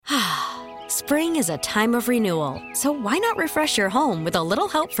Spring is a time of renewal, so why not refresh your home with a little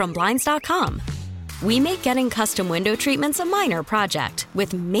help from Blinds.com? We make getting custom window treatments a minor project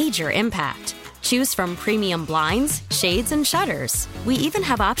with major impact. Choose from premium blinds, shades, and shutters. We even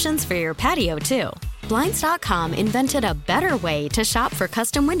have options for your patio, too. Blinds.com invented a better way to shop for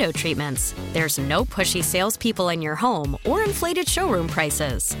custom window treatments. There's no pushy salespeople in your home or inflated showroom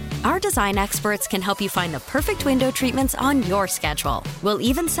prices. Our design experts can help you find the perfect window treatments on your schedule. We'll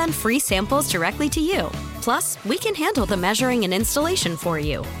even send free samples directly to you. Plus, we can handle the measuring and installation for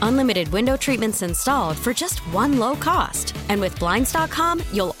you. Unlimited window treatments installed for just one low cost. And with Blinds.com,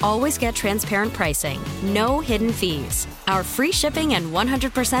 you'll always get transparent pricing. No hidden fees. Our free shipping and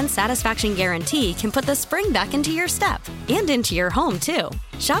 100% satisfaction guarantee can put the spring back into your step and into your home, too.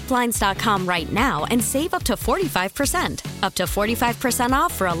 Shop Blinds.com right now and save up to 45%. Up to 45%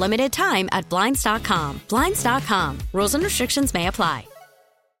 off for a limited time at Blinds.com. Blinds.com. Rules and restrictions may apply.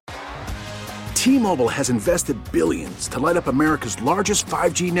 T-Mobile has invested billions to light up America's largest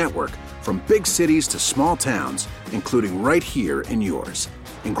 5G network, from big cities to small towns, including right here in yours.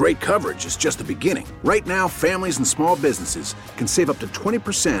 And great coverage is just the beginning. Right now, families and small businesses can save up to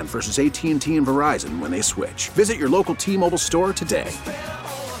 20% versus AT&T and Verizon when they switch. Visit your local T-Mobile store today.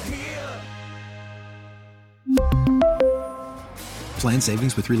 Plan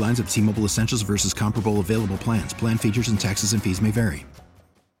savings with 3 lines of T-Mobile Essentials versus comparable available plans. Plan features and taxes and fees may vary.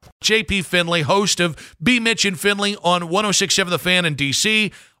 JP Finley, host of B. Mitch and Finley on 106.7 The Fan in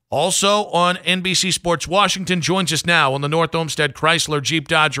D.C., also on NBC Sports Washington, joins us now on the North Olmsted Chrysler Jeep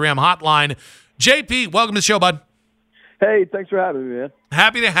Dodge Ram hotline. JP, welcome to the show, bud. Hey, thanks for having me, man.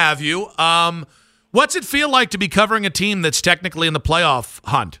 Happy to have you. What's it feel like to be covering a team that's technically in the playoff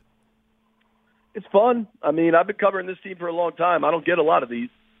hunt? It's fun. I mean, I've been covering this team for a long time. I don't get a lot of these,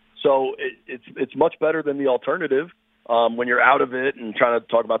 so it's much better than the alternative when you're out of it and trying to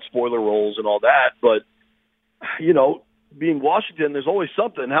talk about spoiler roles and all that. But, you know, being Washington, there's always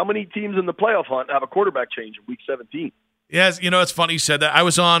something. How many teams in the playoff hunt have a quarterback change in Week 17? Yes, you know, it's funny you said that. I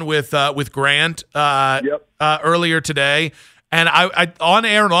was on with Grant earlier today, and I on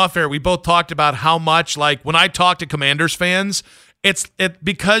air and off air, we both talked about how much, like, when I talk to Commanders fans, it's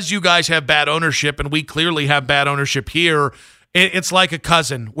because you guys have bad ownership and we clearly have bad ownership here. It's like a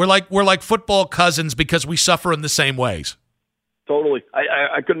cousin. We're like football cousins because we suffer in the same ways. Totally.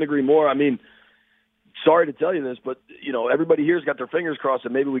 I couldn't agree more. I mean, sorry to tell you this, but, you know, everybody here's got their fingers crossed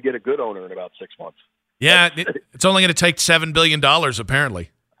that maybe we get a good owner in about 6 months. Yeah, it's only going to take $7 billion,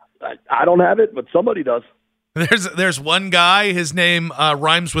 apparently. I don't have it, but somebody does. There's one guy, his name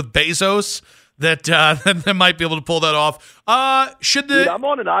rhymes with Bezos, that might be able to pull that off. Dude, I'm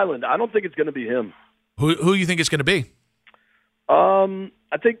on an island. I don't think it's going to be him. Who you think it's going to be?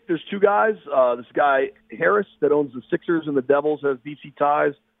 I think there's 2 guys. This guy, Harris, that owns the Sixers and the Devils, has DC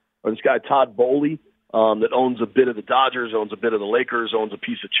ties. Or this guy, Todd Bowley, that owns a bit of the Dodgers, owns a bit of the Lakers, owns a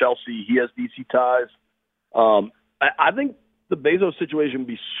piece of Chelsea. He has DC ties. I think the Bezos situation would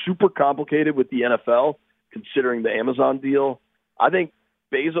be super complicated with the NFL, considering the Amazon deal. I think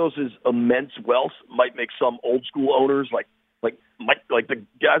Bezos' immense wealth might make some old school owners like the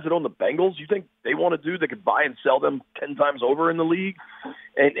guys that own the Bengals. You think they want to do? They could buy and sell them 10 times over in the league.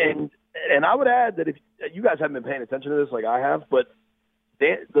 And I would add that if you guys haven't been paying attention to this like I have, but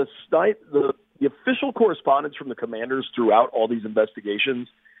the official correspondence from the Commanders throughout all these investigations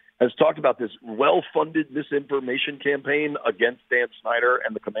has talked about this well-funded misinformation campaign against Dan Snyder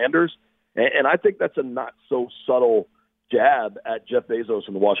and the Commanders. And I think that's a not-so-subtle jab at Jeff Bezos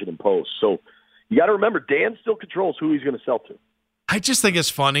and the Washington Post. So you got to remember, Dan still controls who he's going to sell to. I just think it's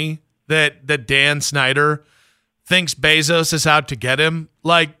funny that Dan Snyder thinks Bezos is out to get him.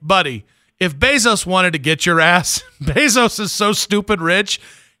 Like, buddy, if Bezos wanted to get your ass, Bezos is so stupid rich,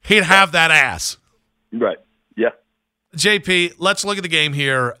 he'd have that ass. Right. Yeah. JP, let's look at the game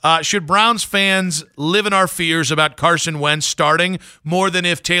here. Should Browns fans live in our fears about Carson Wentz starting more than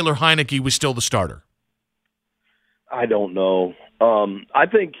if Taylor Heineke was still the starter? I don't know. I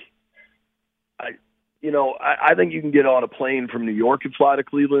think you can get on a plane from New York and fly to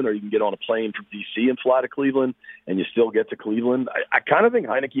Cleveland, or you can get on a plane from D.C. and fly to Cleveland, and you still get to Cleveland. I kind of think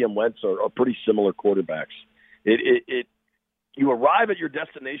Heineke and Wentz are pretty similar quarterbacks. You arrive at your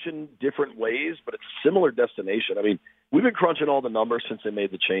destination different ways, but it's a similar destination. I mean, we've been crunching all the numbers since they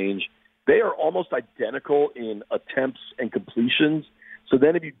made the change. They are almost identical in attempts and completions. So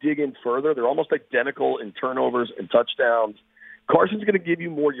then if you dig in further, they're almost identical in turnovers and touchdowns. Carson's going to give you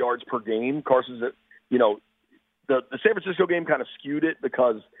more yards per game. Carson's, the San Francisco game kind of skewed it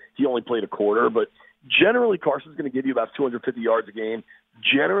because he only played a quarter, but generally Carson's going to give you about 250 yards a game.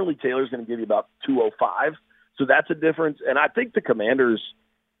 Generally, Taylor's going to give you about 205. So that's a difference. And I think the Commanders,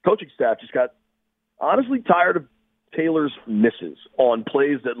 coaching staff just got honestly tired of Taylor's misses on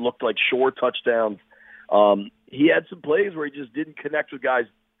plays that looked like sure touchdowns. He had some plays where he just didn't connect with guys,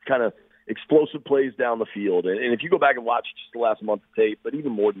 kind of explosive plays down the field. And if you go back and watch just the last month of tape, but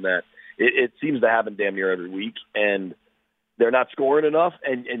even more than that, it seems to happen damn near every week. And they're not scoring enough.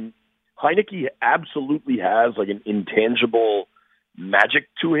 And Heineke absolutely has like an intangible magic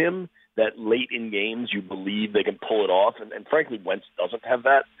to him that late in games you believe they can pull it off. And frankly, Wentz doesn't have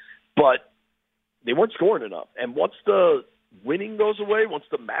that. But they weren't scoring enough. And once the winning goes away, once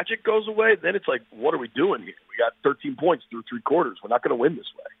the magic goes away, then it's like, what are we doing here? We got 13 points through 3 quarters. We're not going to win this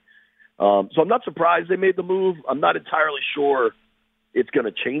way. So I'm not surprised they made the move. I'm not entirely sure it's going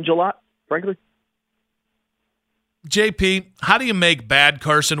to change a lot, frankly. JP, how do you make bad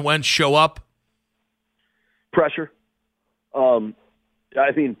Carson Wentz show up? Pressure. I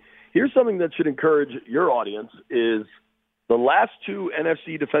mean, here's something that should encourage your audience is the last 2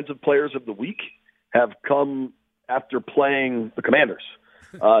 NFC Defensive Players of the Week have come after playing the Commanders.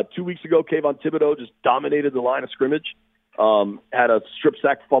 2 weeks ago, Kayvon Thibodeau just dominated the line of scrimmage, had a strip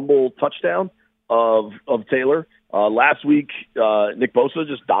sack fumble touchdown of Taylor. Last week, Nick Bosa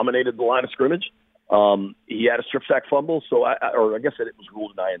just dominated the line of scrimmage. He had a strip sack fumble, so I guess that it was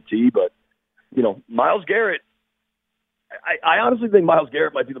ruled an INT. But Myles Garrett, I honestly think Myles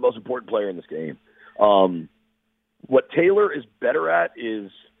Garrett might be the most important player in this game. What Taylor is better at is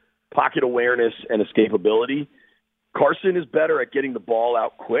pocket awareness and escapability. Carson is better at getting the ball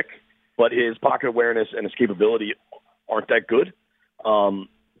out quick, but his pocket awareness and escapability aren't that good.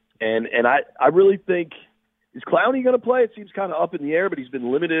 And I really think, is Clowney going to play? It seems kind of up in the air, but he's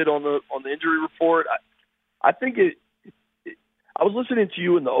been limited on the injury report. I think I was listening to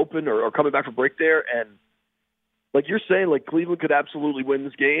you in the open or coming back from break there, and like you're saying, like Cleveland could absolutely win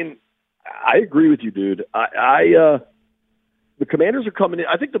this game. I agree with you, dude. The Commanders are coming in.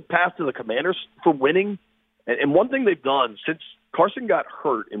 I think the path to the Commanders for winning, and one thing they've done since Carson got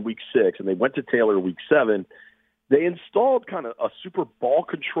hurt in Week 6 and they went to Taylor Week 7, they installed kind of a super ball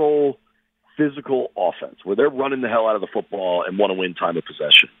control, physical offense where they're running the hell out of the football and want to win time of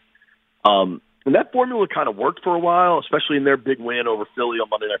possession. And that formula kind of worked for a while, especially in their big win over Philly on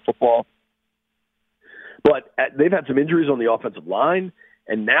Monday Night Football. But they've had some injuries on the offensive line,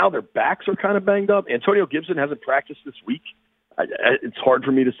 and now their backs are kind of banged up. Antonio Gibson hasn't practiced this week. It's hard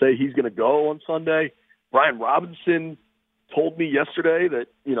for me to say he's going to go on Sunday. Brian Robinson told me yesterday that,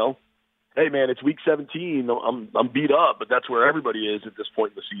 hey, man, it's Week 17. I'm beat up, but that's where everybody is at this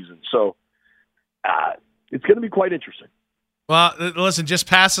point in the season. So it's going to be quite interesting. Well, listen, just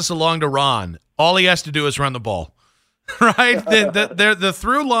pass this along to Ron. All he has to do is run the ball. Right? The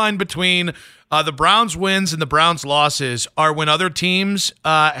through line between the Browns wins and the Browns losses are when other teams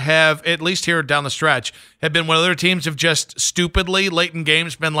have, at least here down the stretch, have been when other teams have just stupidly late in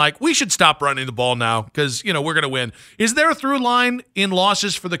games been like, we should stop running the ball now because, we're going to win. Is there a through line in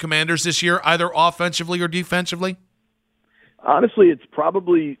losses for the Commanders this year, either offensively or defensively? Honestly, it's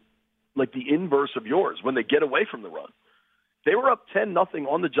probably like the inverse of yours when they get away from the run. They were up 10-0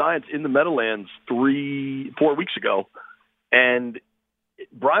 on the Giants in the Meadowlands 3-4 weeks ago, and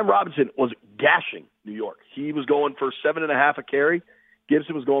Brian Robinson was gashing New York. He was going for 7.5 a carry.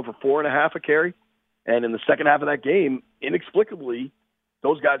 Gibson was going for 4.5 a carry. And in the second half of that game, inexplicably,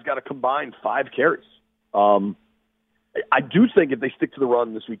 those guys got a combined 5 carries. I do think if they stick to the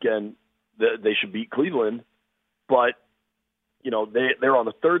run this weekend, they should beat Cleveland. But, they're on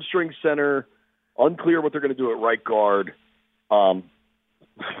the third-string center, unclear what they're going to do at right guard.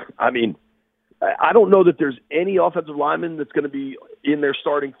 I mean, I don't know that there's any offensive lineman that's going to be in their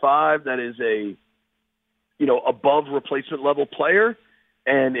starting 5 that is a, above replacement level player.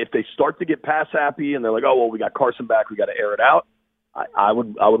 And if they start to get pass happy and they're like, oh, well, we got Carson back, we got to air it out, I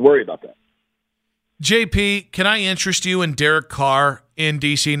would worry about that. JP, can I interest you in Derek Carr in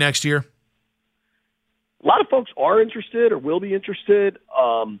DC next year? A lot of folks are interested or will be interested.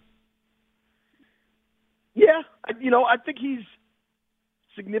 Yeah, I think he's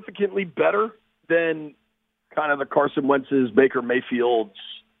significantly better than kind of the Carson Wentz's, Baker Mayfields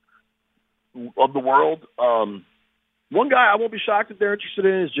of the world. One guy I won't be shocked if they're interested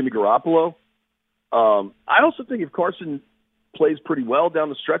in is Jimmy Garoppolo. I also think if Carson plays pretty well down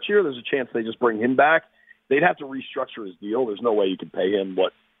the stretch here, there's a chance they just bring him back. They'd have to restructure his deal. There's no way you can pay him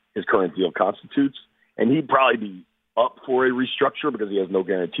what his current deal constitutes. And he'd probably be up for a restructure because he has no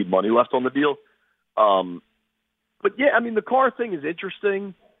guaranteed money left on the deal. But, yeah, I mean, the Carr thing is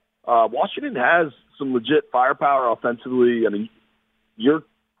interesting. Washington has some legit firepower offensively. I mean, your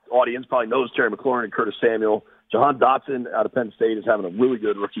audience probably knows Terry McLaurin and Curtis Samuel. Jahan Dotson out of Penn State is having a really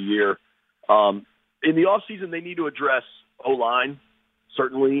good rookie year. In the offseason, they need to address O-line.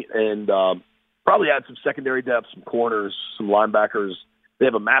 certainly, and probably add some secondary depth, some corners, some linebackers. They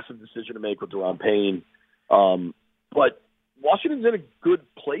have a massive decision to make with Deron Payne. But Washington's in a good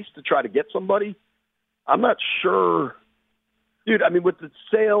place to try to get somebody. I'm not sure. Dude, I mean, with the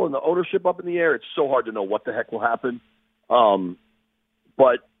sale and the ownership up in the air, it's so hard to know what the heck will happen.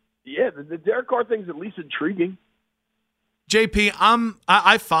 But, yeah, the Derek Carr thing's at least intriguing. JP,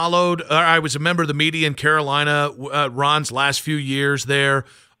 I followed, I was a member of the media in Carolina, Ron's last few years there.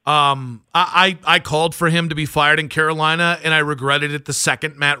 I called for him to be fired in Carolina, and I regretted it the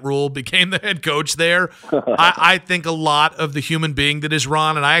second Matt Rule became the head coach there. I think a lot of the human being that is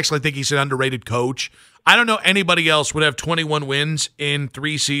Ron, and I actually think he's an underrated coach. I don't know anybody else would have 21 wins in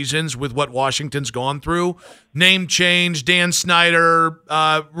 3 seasons with what Washington's gone through. Name change, Dan Snyder,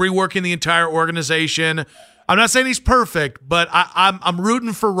 reworking the entire organization. I'm not saying he's perfect, but I'm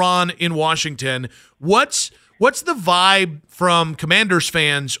rooting for Ron in Washington. What's the vibe from Commanders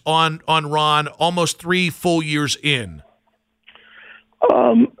fans on Ron almost 3 full years in?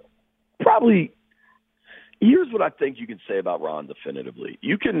 Probably. Here's what I think you can say about Ron definitively.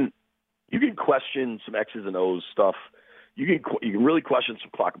 You can question some X's and O's stuff. You can really question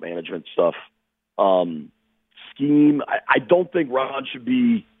some clock management stuff. Scheme. I don't think Ron should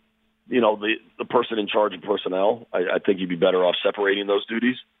be, the person in charge of personnel. I think he'd be better off separating those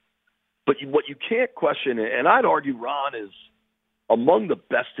duties. But what you can't question, and I'd argue Ron is among the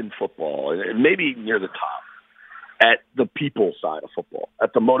best in football, and maybe near the top, at the people side of football,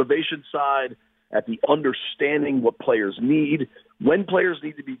 at the motivation side, at the understanding what players need, when players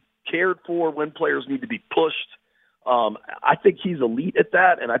need to be cared for, when players need to be pushed. I think he's elite at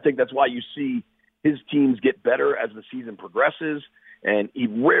that, and I think that's why you see his teams get better as the season progresses, and he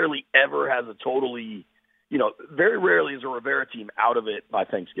rarely ever has a totally, very rarely is a Rivera team out of it by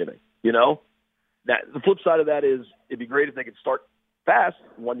Thanksgiving, That the flip side of that is it'd be great if they could start fast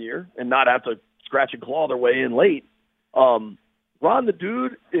one year and not have to scratch and claw their way in late. Ron the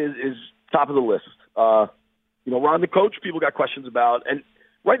dude is top of the list. Ron the coach, people got questions about, and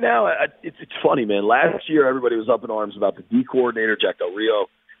right now it's funny, man. Last year everybody was up in arms about the D coordinator Jack Del Rio.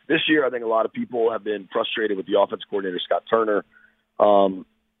 This year I think a lot of people have been frustrated with the offense coordinator Scott Turner.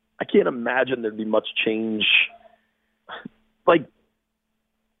 I can't imagine there'd be much change. Like,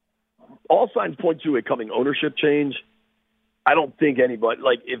 all signs point to a coming ownership change. I don't think anybody,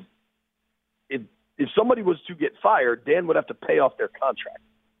 like, if somebody was to get fired, Dan would have to pay off their contract.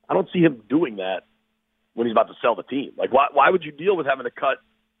 I don't see him doing that when he's about to sell the team. Like, why would you deal with having to cut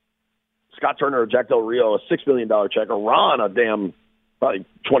Scott Turner or Jack Del Rio a $6 million check or Ron a damn probably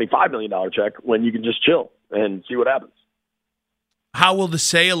 $25 million check when you can just chill and see what happens? How will the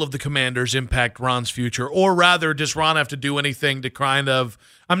sale of the Commanders impact Ron's future? Or rather, does Ron have to do anything to kind of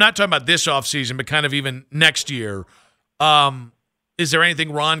 – I'm not talking about this offseason, but kind of even next year. Is there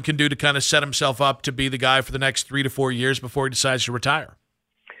anything Ron can do to kind of set himself up to be the guy for the next 3 to 4 years before he decides to retire?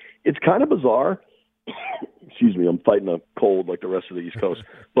 It's kind of bizarre. Excuse me, I'm fighting a cold like the rest of the East Coast.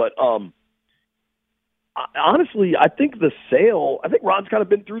 But honestly, I think the sale – I think Ron's kind of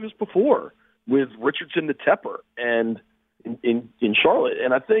been through this before with Richardson to Tepper and – in Charlotte,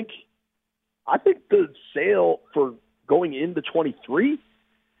 and I think the sale for going into 23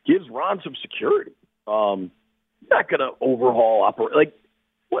 gives Ron some security. Not going to overhaul operate. Like,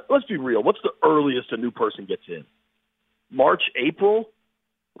 let's be real. What's the earliest a new person gets in? March, April?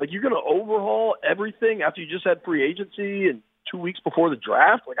 Like, you're going to overhaul everything after you just had free agency and 2 weeks before the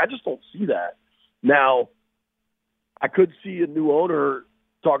draft? Like, I just don't see that. Now, I could see a new owner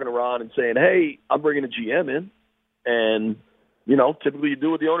talking to Ron and saying, "Hey, I'm bringing a GM in." And, typically you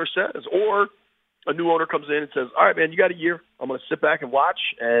do what the owner says. Or a new owner comes in and says, "All right, man, you got a year. I'm going to sit back and watch,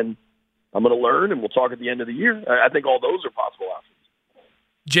 and I'm going to learn, and we'll talk at the end of the year." I think all those are possible options.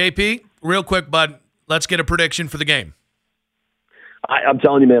 JP, real quick, bud, let's get a prediction for the game. I'm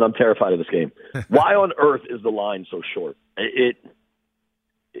telling you, man, I'm terrified of this game. Why on earth is the line so short? And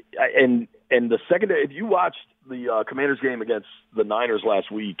the secondary, if you watched the Commanders game against the Niners last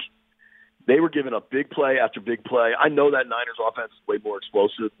week, they were giving up big play after big play. I know that Niners offense is way more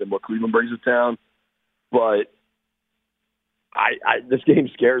explosive than what Cleveland brings to town, but this game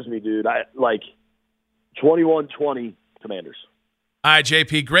scares me, dude. 21-20 Commanders. All right,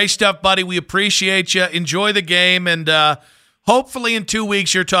 JP, great stuff, buddy. We appreciate you. Enjoy the game, and hopefully in 2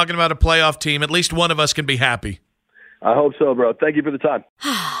 weeks you're talking about a playoff team. At least one of us can be happy. I hope so, bro. Thank you for the time.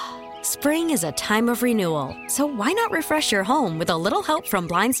 Spring is a time of renewal, so why not refresh your home with a little help from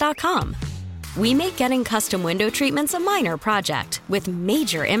Blinds.com? We make getting custom window treatments a minor project with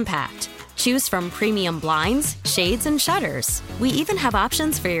major impact. Choose from premium blinds, shades, and shutters. We even have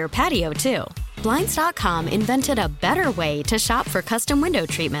options for your patio, too. Blinds.com invented a better way to shop for custom window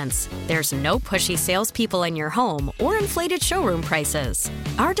treatments. There's no pushy salespeople in your home or inflated showroom prices.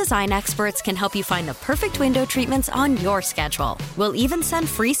 Our design experts can help you find the perfect window treatments on your schedule. We'll even send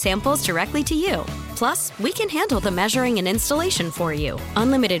free samples directly to you. Plus, we can handle the measuring and installation for you.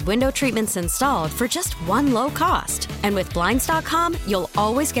 Unlimited window treatments installed for just one low cost. And with Blinds.com, you'll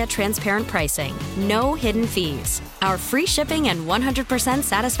always get transparent pricing. No hidden fees. Our free shipping and 100%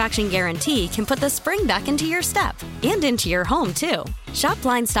 satisfaction guarantee can put the spring back into your step and into your home, too. Shop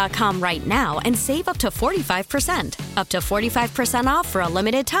Blinds.com right now and save up to 45%. Up to 45% off for a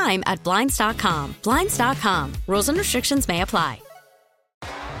limited time at Blinds.com. Blinds.com. Rules and restrictions may apply.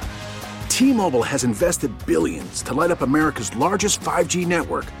 T-Mobile has invested billions to light up America's largest 5G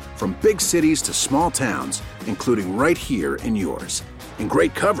network, from big cities to small towns, including right here in yours. And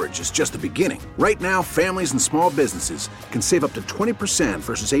great coverage is just the beginning. Right now, families and small businesses can save up to 20%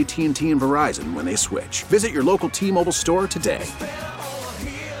 versus AT&T and Verizon when they switch. Visit your local T-Mobile store today.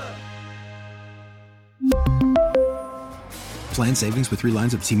 Plan savings with 3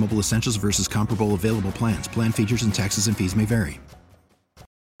 lines of T-Mobile Essentials versus comparable available plans. Plan features and taxes and fees may vary.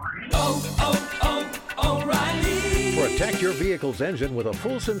 Protect your vehicle's engine with a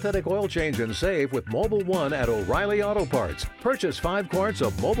full synthetic oil change and save with Mobil 1 at O'Reilly Auto Parts. Purchase 5 quarts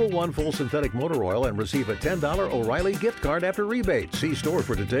of Mobil 1 full synthetic motor oil and receive a $10 O'Reilly gift card after rebate. See store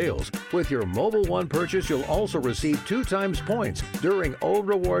for details. With your Mobil 1 purchase, you'll also receive 2 times points during O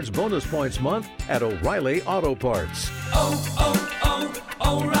Rewards Bonus Points Month at O'Reilly Auto Parts.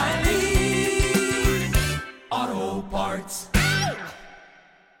 O'Reilly Auto Parts.